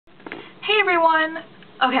everyone!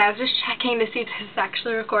 Okay, I was just checking to see if this is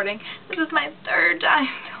actually recording. This is my third time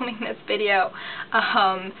filming this video,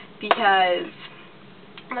 because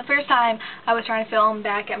the first time I was trying to film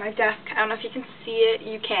back at my desk. I don't know if you can see it,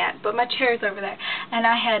 you can't, but my chair is over there, and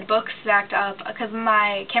I had books stacked up because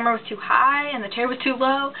my camera was too high and the chair was too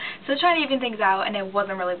low, so I was trying to even things out and it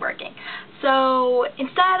wasn't really working. So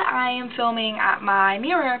instead I am filming at my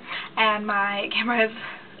mirror, and my camera is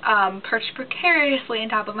perched precariously on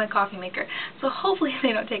top of my coffee maker, so hopefully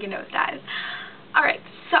they don't take a nosedive. Alright,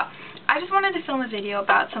 so I just wanted to film a video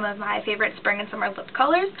about some of my favorite spring and summer lip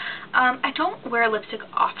colors. I don't wear lipstick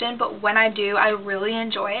often, but when I do, I really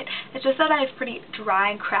enjoy it. It's just that I have pretty dry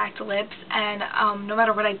and cracked lips, and no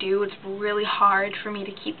matter what I do, it's really hard for me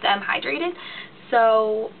to keep them hydrated.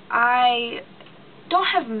 So I don't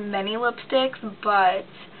have many lipsticks, but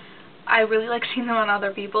I really like seeing them on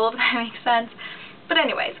other people, if that makes sense. But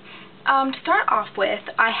anyways, to start off with,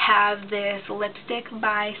 I have this lipstick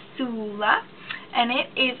by Sula, and it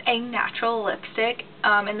is a natural lipstick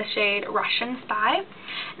in the shade Russian Spy.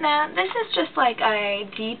 Now, this is just like a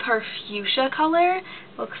deeper fuchsia color.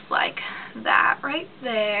 Looks like that right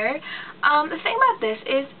there. The thing about this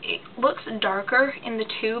is it looks darker in the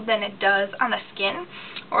tube than it does on the skin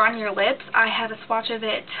or on your lips. I have a swatch of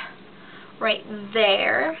it right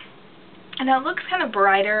there, and it looks kind of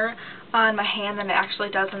brighter on my hand than it actually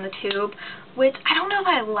does in the tube, which I don't know if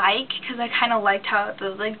I like, because I kind of liked how it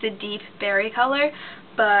was like the deep berry color,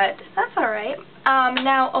 but that's alright.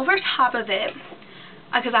 Now over top of it,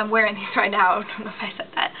 because I'm wearing these right now, I don't know if I said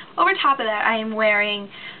that, over top of that I am wearing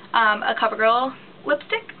a CoverGirl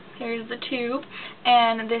lipstick. Here's the tube,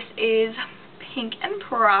 and this is Pink and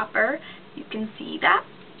Proper. You can see that.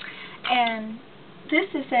 And this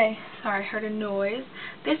is a, sorry I heard a noise,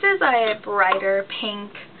 this is a brighter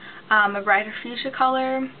pink, a brighter fuchsia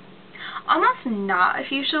color. Almost not a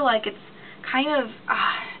fuchsia, like it's kind of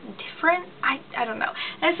different. I don't know.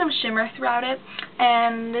 It has some shimmer throughout it,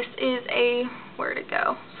 and this is a, where'd it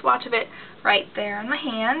go? Swatch of it right there on my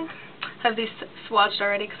hand. I have these swatched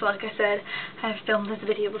already because, like I said, I've filmed this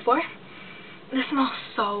video before. This smells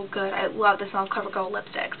so good. I love the smell of CoverGirl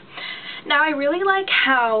lipsticks. Now, I really like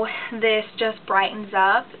how this just brightens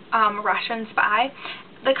up Russian Spy.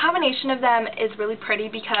 The combination of them is really pretty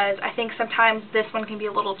because I think sometimes this one can be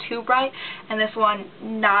a little too bright and this one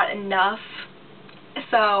not enough.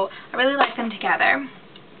 So I really like them together.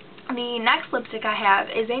 The next lipstick I have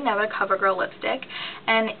is another CoverGirl lipstick,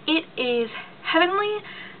 and it is Heavenly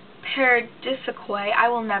Paradisiaque. I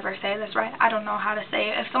will never say this right. I don't know how to say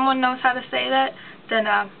it. If someone knows how to say that, then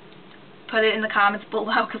put it in the comments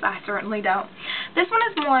below, because I certainly don't. This one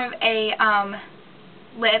is more of a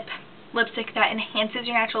lipstick that enhances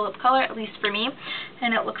your natural lip color, at least for me,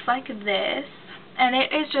 and it looks like this. And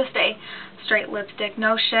it is just a straight lipstick,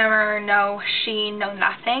 no shimmer, no sheen, no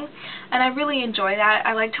nothing, and I really enjoy that.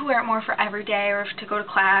 I like to wear it more for every day, or to go to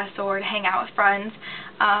class, or to hang out with friends,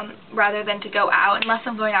 rather than to go out, unless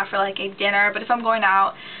I'm going out for like a dinner. But if I'm going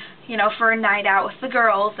out, you know, for a night out with the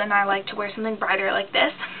girls, then I like to wear something brighter like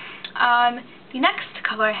this. The next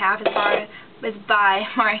color I have is by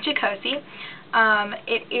Marichicosi.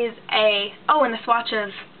 It is a, oh, and the swatch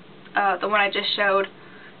of the one I just showed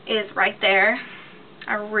is right there.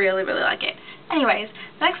 I really, really like it. Anyways,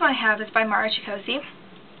 the next one I have is by Marichicosi,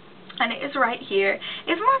 and it is right here.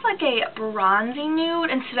 It's more of like a bronzy nude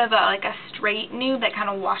instead of like a straight nude that kind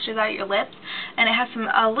of washes out your lips, and it has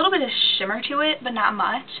a little bit of shimmer to it, but not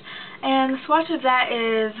much. And the swatch of that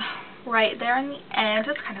is right there on the end.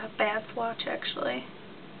 It's kind of a bad swatch, actually.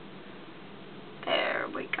 There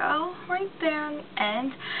we go, right there on the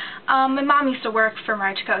end. My mom used to work for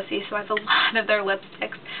Marichicosi, so I have a lot of their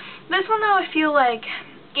lipsticks. This one, though, I feel like,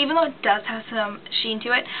 even though it does have some sheen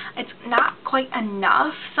to it, it's not quite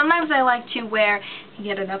enough. Sometimes I like to wear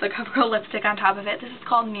yet another CoverGirl lipstick on top of it. This is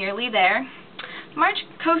called Nearly There. The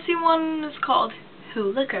Marichicosi one is called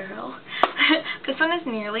Hula Girl. This one is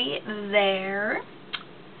Nearly There,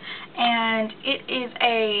 and it is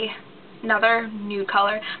another nude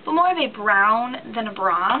color, but more of a brown than a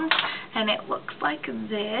bronze, and it looks like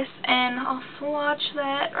this. And I'll swatch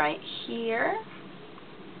that right here.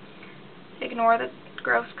 Ignore the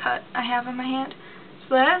gross cut I have on my hand.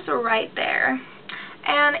 So that's right there,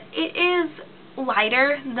 and it is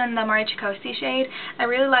lighter than the Marichicosi shade. I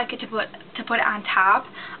really like it to put it on top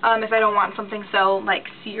if I don't want something so like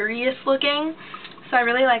serious looking. So I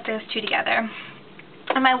really like those two together.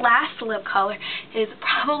 And my last lip color is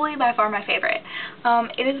probably by far my favorite.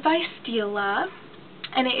 It is by Stila,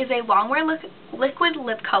 and it is a longwear liquid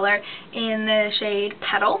lip color in the shade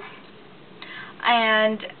Petal.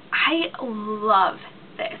 And I love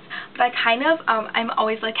this. But I kind of, I'm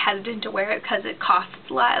always like hesitant to wear it because it costs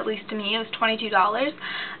a lot, at least to me. It was $22.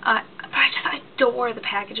 But I just adore the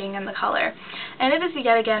packaging and the color. And it is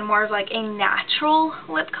yet again more of like a natural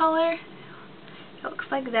lip color. It looks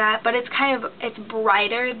like that, but it's it's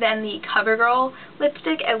brighter than the CoverGirl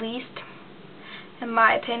lipstick, at least in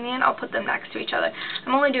my opinion. I'll put them next to each other.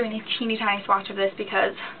 I'm only doing a teeny tiny swatch of this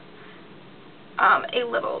because a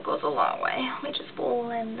little goes a long way. Let me just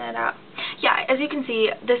blend that out. Yeah, as you can see,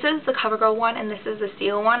 this is the CoverGirl one and this is the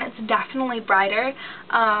Seal one. It's definitely brighter.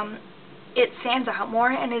 It stands out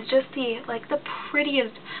more and is just the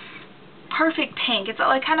prettiest, perfect pink. It's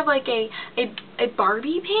like kind of like a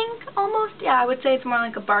Barbie pink almost. Yeah, I would say it's more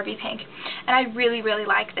like a Barbie pink. And I really, really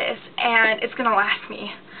like this, and it's gonna last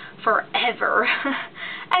me forever.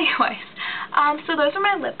 Anyways, so those are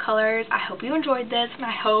my lip colors. I hope you enjoyed this, and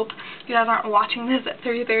I hope you guys aren't watching this at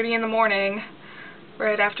 3:30 in the morning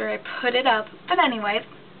right after I put it up. But anyways,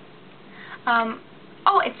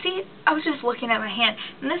 oh, and see, I was just looking at my hand,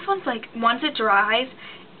 and this one's like, once it dries,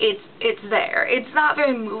 it's there. It's not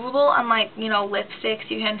very movable, unlike, you know, lipsticks.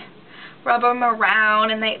 You can rub them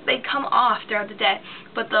around and they come off throughout the day.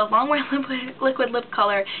 But the Longwear liquid lip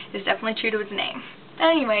color is definitely true to its name.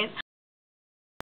 Anyways,